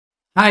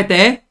Hi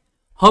there.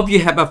 Hope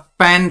you have a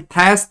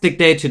fantastic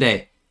day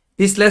today.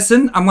 This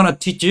lesson, I'm going to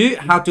teach you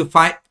how to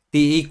find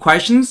the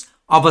equations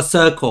of a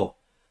circle.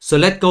 So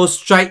let's go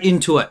straight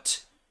into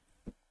it.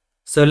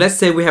 So let's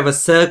say we have a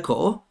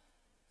circle.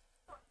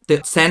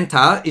 The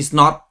center is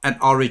not at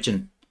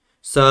origin.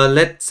 So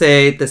let's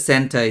say the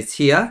center is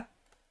here.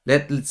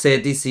 Let's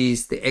say this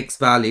is the x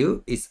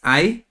value is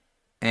A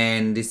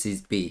and this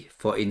is B,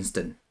 for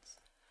instance.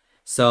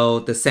 So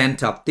the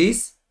center of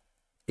this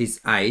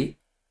is A,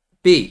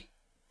 B.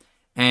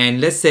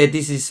 And let's say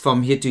this is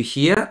from here to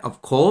here,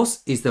 of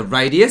course, is the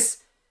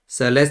radius.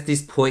 So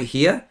this point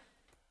here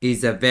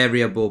is a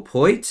variable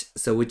point,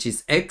 so which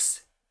is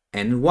x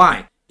and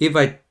y. If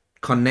I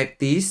connect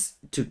these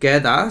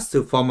together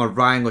to form a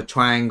right angle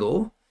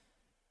triangle,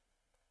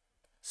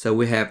 so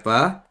we have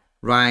a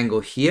right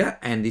angle here,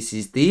 and this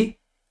is the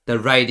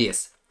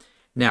radius.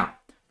 Now,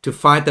 to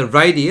find the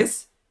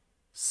radius,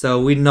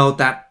 so we know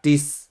that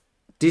this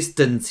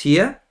distance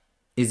here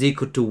is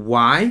equal to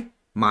y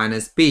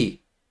minus b.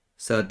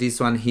 So this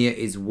one here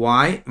is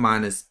y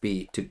minus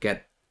b to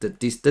get the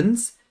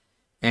distance.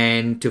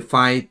 And to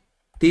find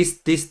this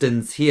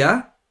distance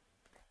here,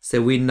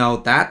 so we know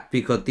that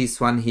because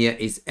this one here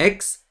is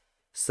x.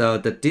 So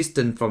the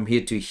distance from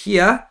here to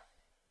here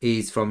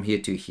is from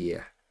here to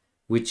here,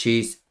 which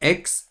is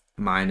x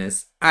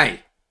minus a.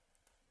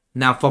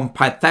 Now from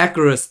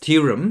Pythagoras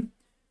theorem,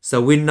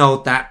 so we know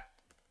that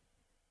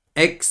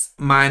x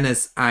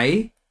minus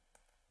a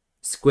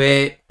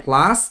squared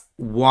plus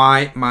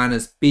y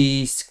minus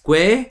b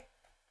squared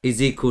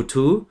is equal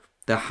to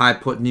the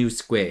hypotenuse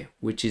square,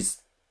 which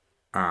is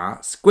r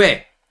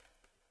squared.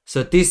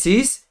 So this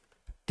is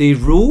the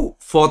rule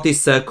for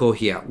this circle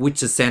here, which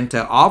is the center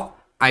of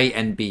A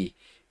and B,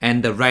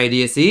 and the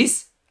radius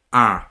is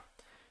r.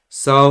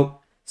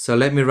 So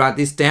let me write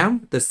this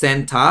down. The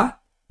center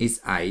is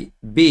A,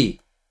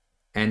 B,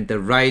 and the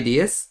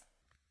radius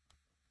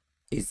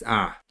is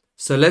r.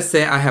 So let's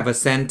say I have a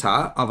center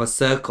of a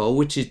circle,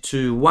 which is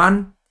 2,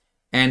 1,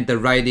 and the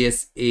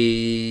radius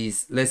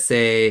is, let's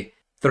say,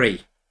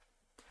 3.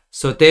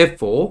 So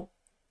therefore,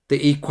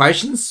 the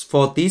equations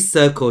for this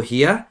circle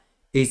here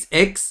is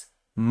x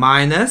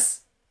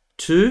minus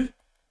 2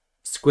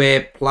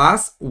 squared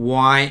plus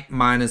y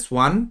minus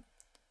 1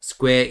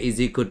 square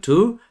is equal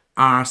to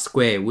r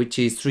squared, which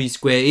is 3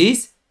 square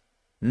is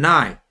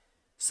 9.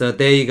 So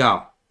there you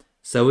go.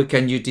 So we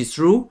can use this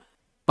rule,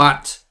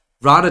 but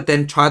rather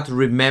than try to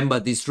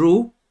remember this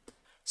rule,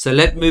 so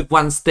let's move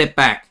one step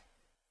back.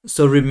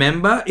 So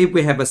remember, if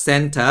we have a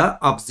center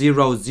of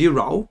 0,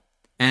 0,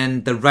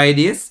 and the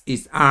radius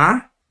is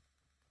r,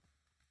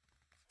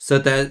 so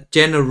the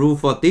general rule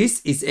for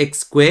this is x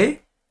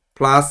squared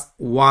plus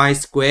y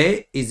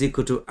squared is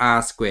equal to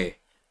r squared,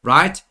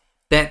 right?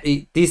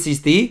 This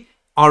is the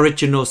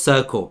original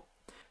circle.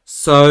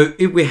 So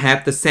if we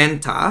have the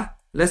center,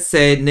 let's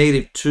say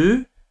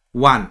 -2,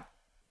 1,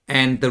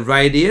 and the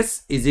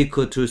radius is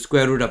equal to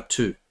square root of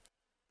 2.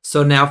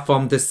 So now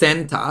from the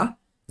center,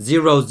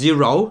 0,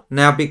 0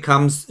 now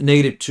becomes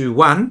 -2,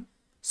 1.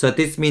 So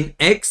this means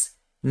x,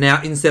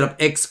 now instead of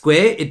x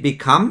squared, it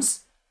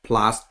becomes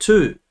plus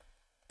 2.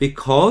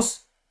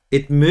 Because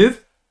it moved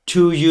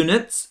 2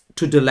 units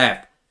to the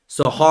left.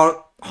 So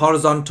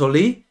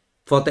horizontally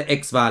for the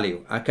x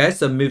value. Okay,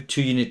 so move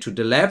 2 units to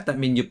the left. That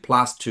means you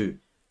plus 2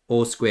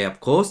 all square, of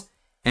course.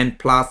 And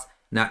plus,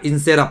 now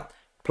instead of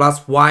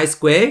plus y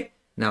squared,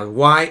 now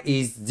y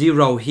is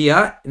 0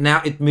 here.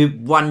 Now it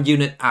moved 1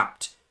 unit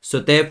up.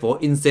 So therefore,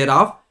 instead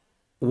of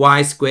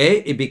y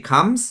squared, it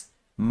becomes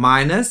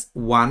minus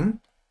 1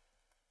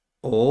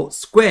 all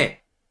square.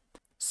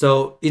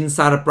 So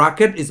inside a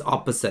bracket is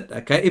opposite.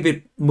 Okay, if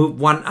it move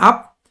 1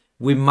 up,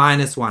 we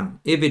minus 1.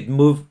 If it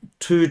move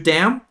 2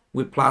 down,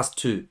 we plus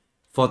 2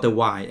 for the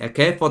y.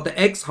 Okay, for the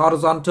x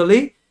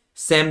horizontally,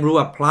 same rule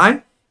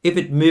apply. If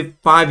it move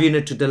 5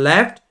 units to the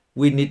left,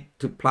 we need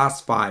to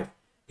plus 5.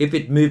 If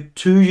it move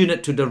 2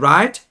 units to the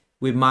right,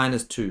 we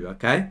minus 2.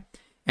 Okay,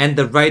 and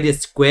the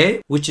radius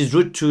square, which is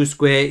 √2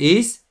 square,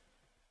 is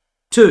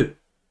 2.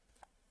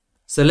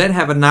 So let's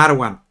have another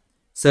one.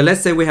 So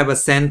let's say we have a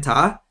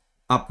center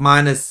of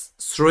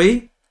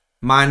 -3,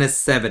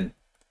 -7,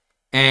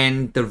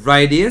 and the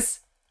radius,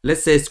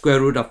 let's say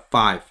square root of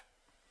 5.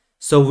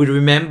 So we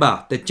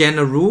remember the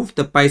general rule,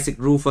 the basic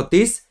rule for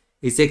this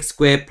is x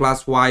squared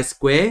plus y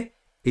squared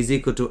is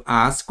equal to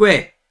r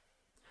squared.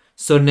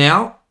 So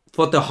now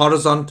for the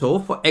horizontal,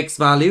 for x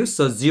value,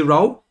 so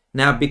 0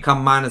 now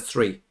become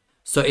 -3.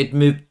 So it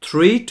moved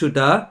 3 to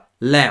the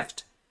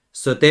left.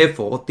 So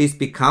therefore this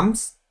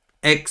becomes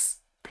x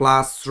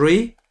plus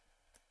 3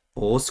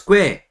 all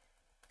square.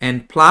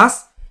 And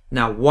plus,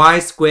 now y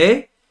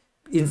square,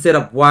 instead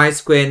of y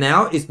square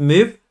now, is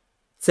moved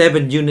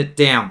 7 units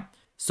down.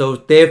 So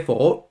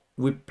therefore,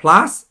 we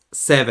plus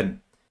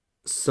 7.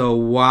 So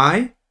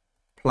y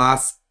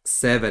plus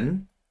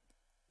 7.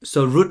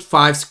 So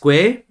 √5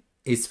 square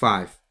is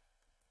 5.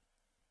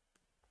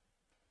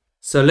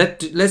 So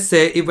let's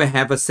say if we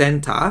have a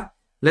center,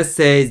 let's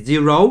say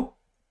 0,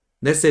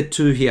 let's say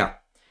 2 here.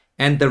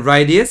 And the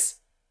radius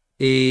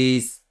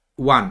is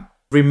 1.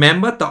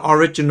 Remember, the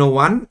original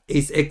one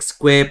is x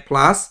squared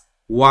plus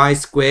y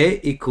squared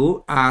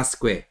equal r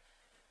squared.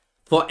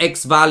 For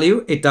x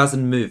value, it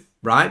doesn't move,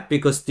 right?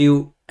 Because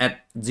still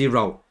at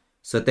 0.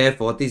 So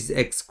therefore, this is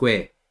x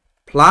squared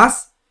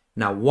plus,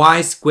 now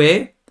y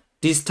squared,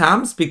 this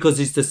times, because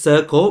it's the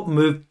circle,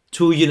 move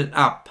 2 units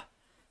up.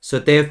 So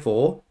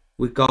therefore,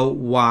 we go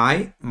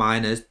y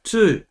minus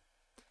 2.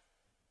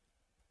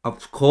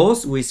 Of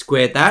course, we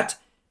square that.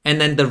 And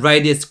then the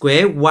radius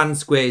square, 1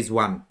 square is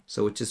 1.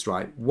 So we just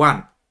write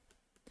 1.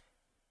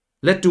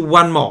 Let's do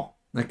one more,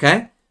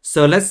 okay?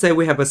 So let's say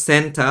we have a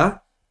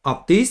center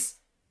of this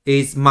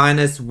is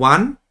minus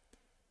 1,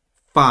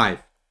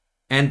 5.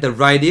 And the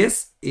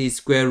radius is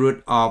square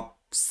root of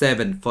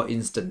 7, for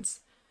instance.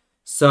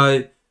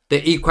 So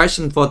the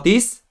equation for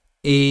this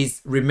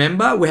is,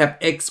 remember, we have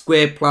x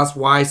squared plus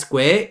y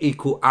squared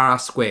equal r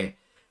squared.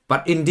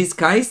 But in this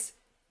case,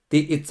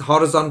 it's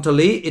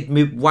horizontally, it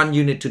moved 1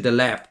 unit to the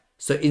left.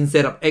 So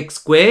instead of x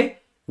squared,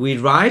 we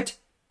write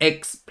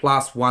x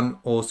plus 1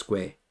 all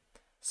square.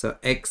 So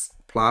x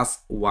plus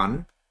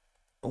 1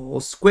 all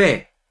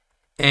square.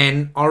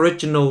 And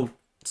original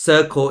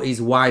circle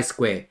is y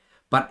square.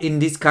 But in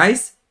this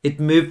case, it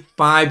moved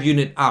 5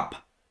 units up.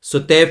 So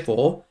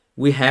therefore,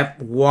 we have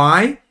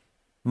y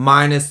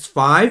minus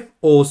 5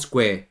 all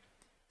square.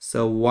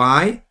 So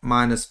y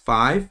minus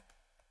 5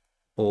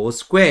 all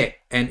square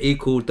and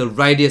equal the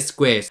radius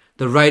square.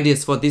 The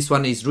radius for this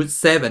one is root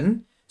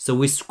 7. So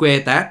we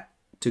square that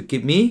to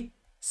give me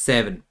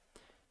 7.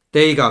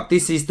 There you go.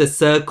 This is the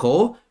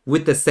circle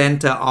with the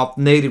center of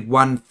negative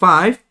 1,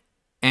 5.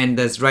 And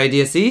the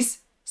radius is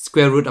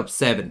square root of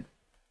 7.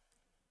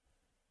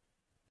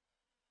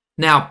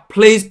 Now,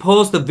 please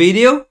pause the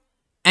video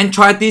and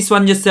try this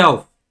one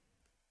yourself.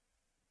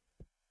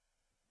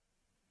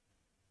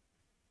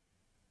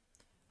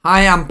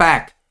 Hi, I'm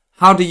back.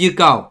 How do you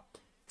go?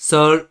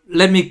 So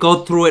let me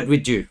go through it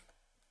with you.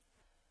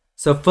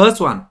 So first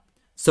one.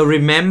 So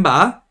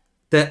remember,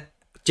 the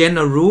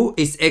general rule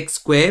is x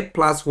squared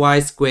plus y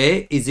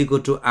squared is equal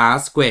to r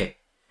squared.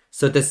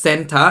 So the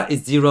center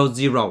is 0,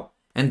 0.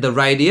 And the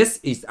radius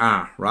is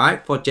r,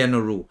 right? For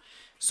general rule.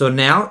 So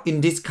now,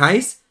 in this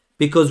case,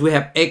 because we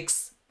have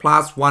x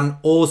plus 1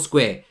 all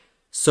square.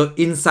 So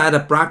inside the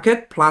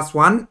bracket, plus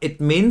 1,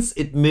 it means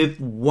it moved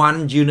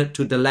 1 unit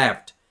to the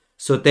left.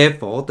 So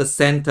therefore, the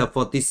center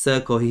for this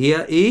circle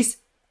here is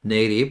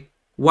negative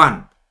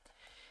 1.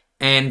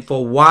 And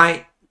for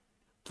y,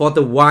 for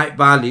the y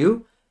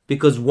value,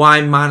 because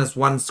y minus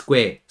 1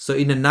 square. So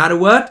in another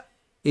word,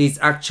 it's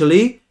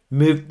actually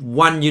moved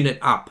 1 unit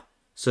up.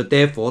 So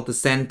therefore, the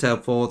center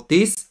for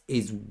this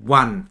is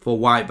 1 for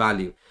y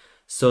value.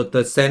 So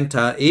the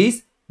center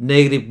is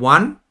negative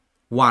 1,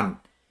 1.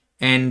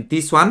 And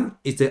this one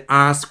is the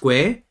r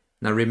square.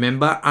 Now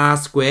remember, r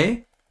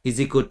square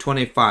is equal to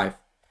 25.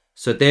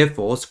 So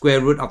therefore, square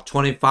root of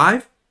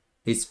 25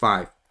 is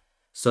 5.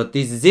 So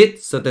this is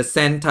it. So the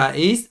center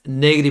is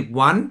negative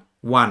 1,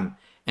 1.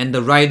 And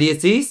the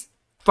radius is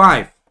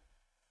 5.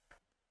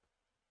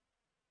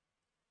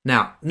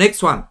 Now,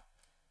 next one.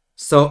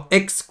 So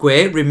x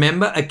squared,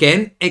 remember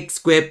again, x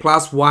squared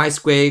plus y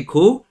squared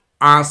equal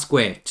r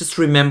squared. Just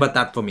remember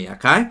that for me,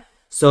 okay?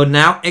 So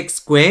now x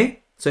squared,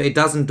 so it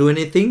doesn't do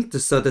anything.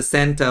 So the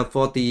center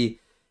for the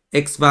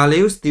x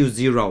value is still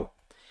 0.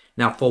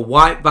 Now for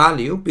y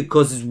value,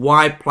 because it's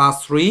y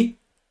plus 3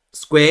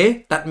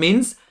 square, that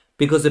means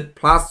because it's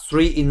plus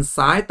 3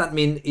 inside, that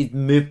means it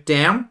moved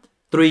down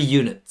 3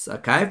 units,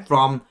 okay,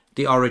 from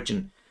the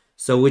origin.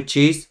 So which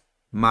is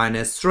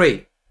minus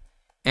 3.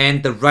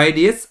 And the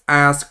radius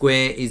r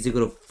square is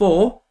equal to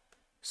 4.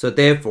 So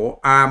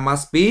therefore, r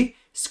must be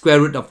square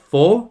root of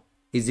 4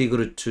 is equal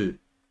to 2.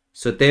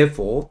 So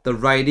therefore, the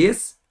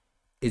radius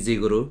is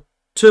equal to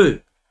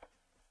 2.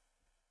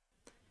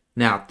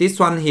 Now, this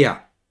one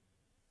here.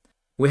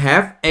 We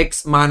have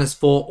x minus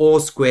 4 all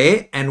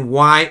square and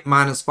y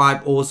minus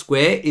 5 all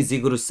square is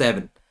equal to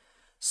 7.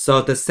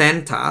 So the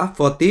center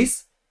for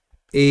this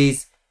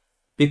is,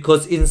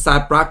 because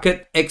inside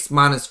bracket x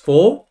minus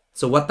 4.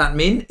 So what that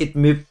means? It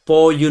moved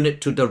 4 units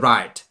to the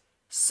right.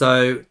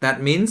 So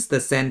that means the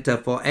center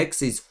for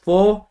x is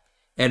 4.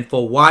 And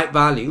for y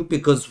value,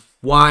 because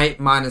y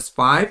minus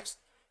 5,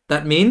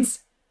 that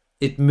means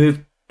it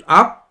moved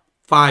up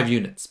 5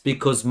 units.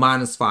 Because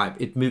minus 5,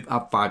 it moved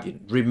up 5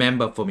 units.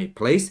 Remember for me,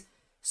 please.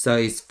 So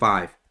it's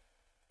 5.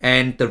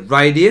 And the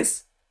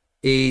radius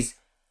is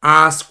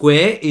r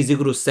square is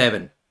equal to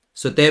 7.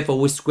 So therefore,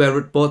 we square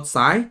root both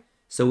sides.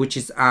 So which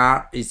is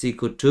r is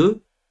equal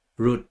to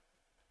root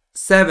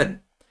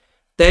 7.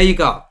 There you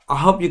go. I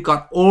hope you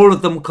got all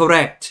of them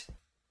correct.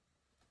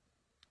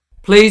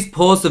 Please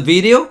pause the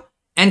video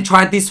and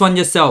try this one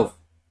yourself.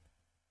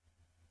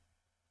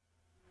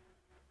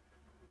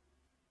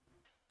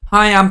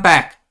 Hi, I'm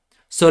back.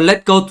 So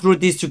let's go through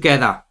this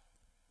together.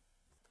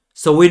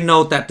 So we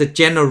know that the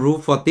general rule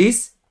for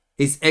this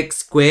is x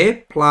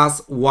squared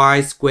plus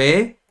y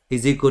squared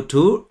is equal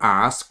to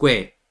r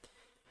squared.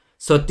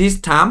 So this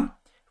time,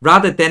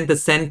 rather than the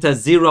center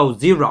 0,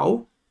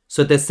 0,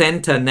 so the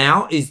center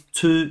now is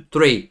 2,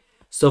 3.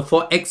 So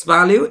for x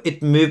value,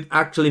 it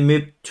actually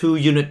moved 2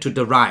 units to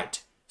the right.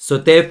 So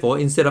therefore,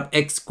 instead of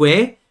x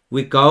squared,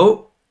 we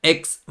go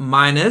x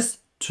minus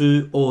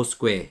 2 all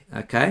square.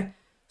 Okay.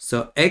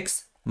 So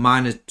x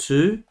minus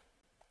 2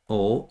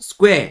 all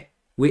square.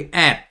 We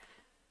add.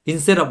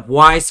 Instead of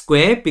y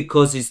squared,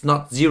 because it's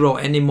not 0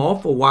 anymore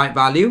for y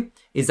value,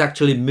 it's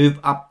actually moved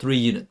up 3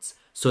 units.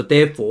 So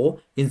therefore,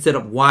 instead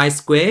of y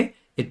squared,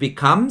 it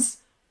becomes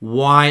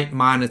y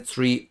minus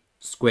 3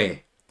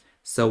 square.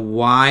 So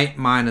y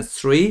minus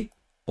 3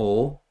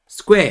 all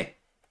square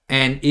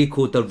and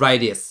equal the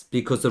radius.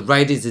 Because the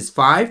radius is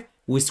 5,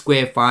 we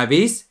square 5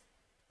 is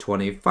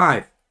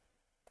 25.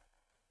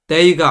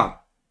 There you go.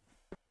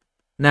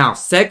 Now,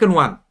 second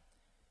one.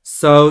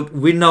 So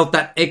we know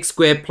that x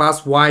squared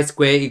plus y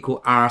squared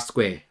equal r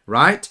squared,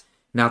 right?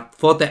 Now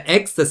for the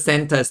x, the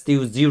center is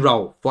still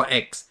 0 for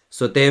x.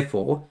 So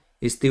therefore,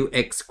 it's still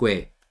x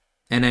squared.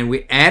 And then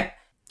we add.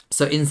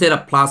 So instead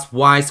of plus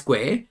y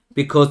squared,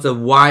 because the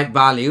y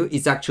value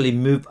is actually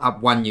moved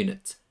up 1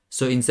 unit.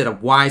 So instead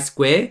of y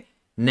squared,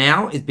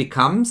 now it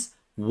becomes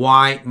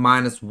y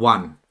minus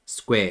 1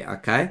 square,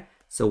 okay?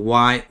 So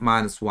y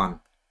minus 1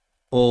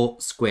 all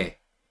square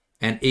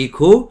and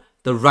equal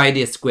the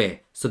radius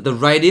square. So the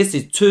radius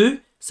is 2,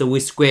 so we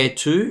square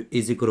 2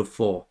 is equal to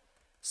 4.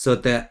 So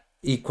the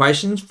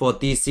equation for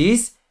this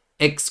is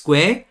x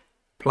squared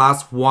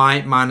plus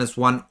y minus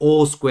 1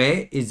 all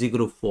square is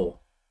equal to 4.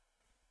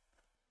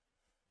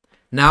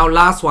 Now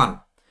last one.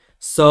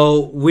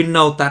 So we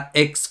know that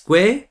x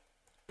squared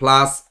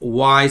plus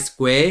y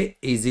squared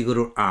is equal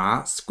to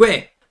r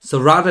squared. So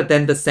rather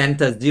than the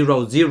center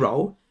 0,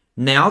 0,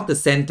 now the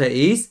center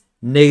is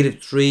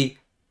negative 3,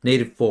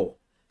 negative 4.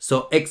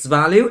 So x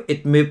value,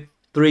 it moved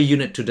 3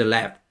 units to the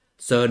left.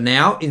 So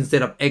now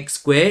instead of x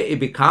squared, it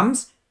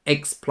becomes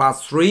x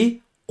plus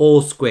 3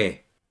 all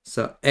square.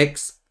 So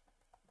x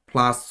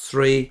plus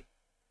 3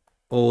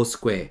 all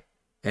square.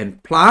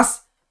 And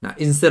plus, now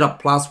instead of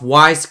plus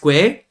y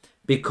squared,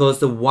 because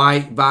the y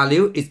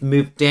value is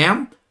moved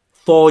down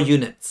 4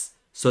 units.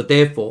 So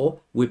therefore,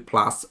 we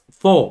plus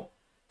 4.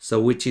 So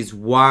which is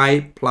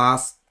y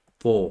plus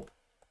 4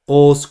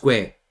 all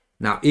square.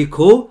 Now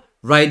equal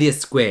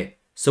radius square.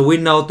 So we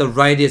know the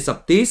radius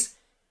of this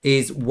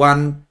is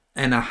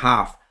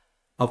 1.5.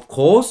 Of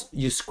course,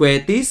 you square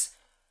this.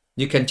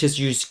 You can just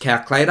use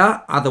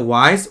calculator.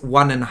 Otherwise,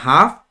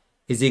 1.5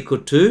 is equal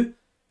to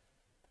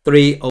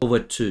 3 over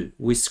 2.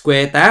 We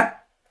square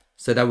that.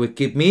 So that will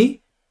give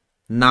me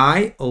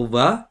 9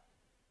 over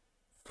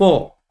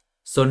 4.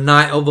 So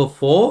 9 over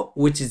 4,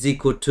 which is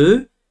equal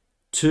to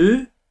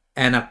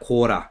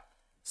 2.25.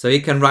 So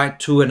you can write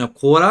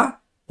 2.25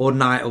 or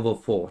 9 over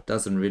 4.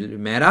 Doesn't really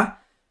matter.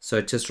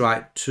 So just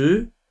write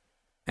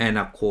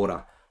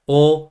 2.25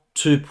 or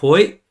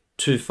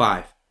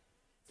 2.25.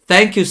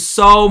 Thank you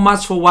so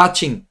much for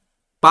watching.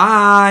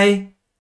 Bye.